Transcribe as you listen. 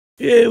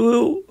Yeah,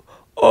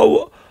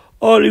 well,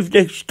 I lived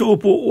next door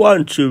but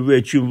once to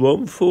Reg and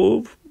Ron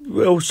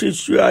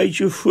since the age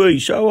of 3,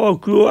 so I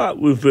grew up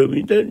with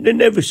them. They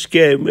never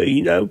scared me,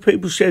 you know.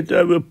 People said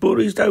they were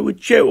bullies, they were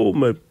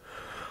gentlemen.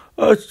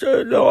 I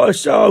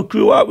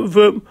grew up with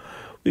them.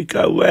 We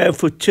go round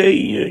for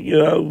tea, you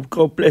know,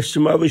 God bless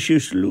the mothers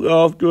used to look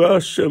after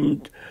us.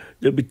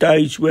 There'd be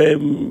days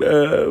when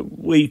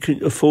we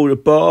couldn't afford a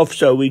bath,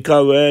 so we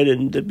go round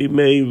and there'd be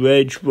me,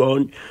 Reg,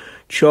 Ron,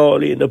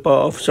 Charlie in the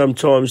bath.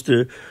 Sometimes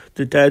the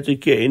dad would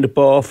get in the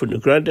bath and the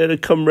granddad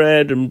would come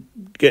round and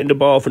get in the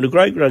bath, and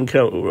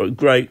the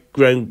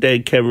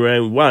great-granddad came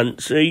around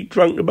once and he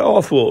drank the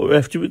bath water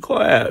after we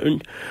got out.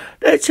 And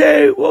that's how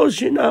it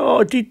was, you know.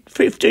 I did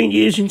 15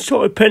 years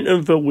inside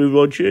Pentonville with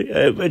Reggie,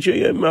 and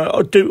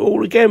I'd do it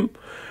all again.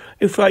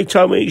 If they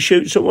told me to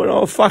shoot someone,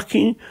 I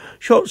fucking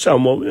shot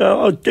someone. You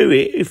know, I'd do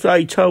it. If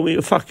they told me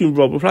to fucking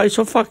rob a place,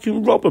 I'd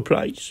fucking rob a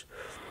place.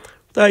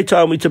 They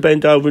told me to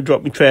bend over and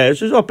drop my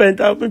trousers. I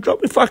bent over and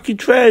dropped my fucking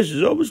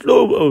trousers. I was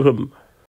loyal to them.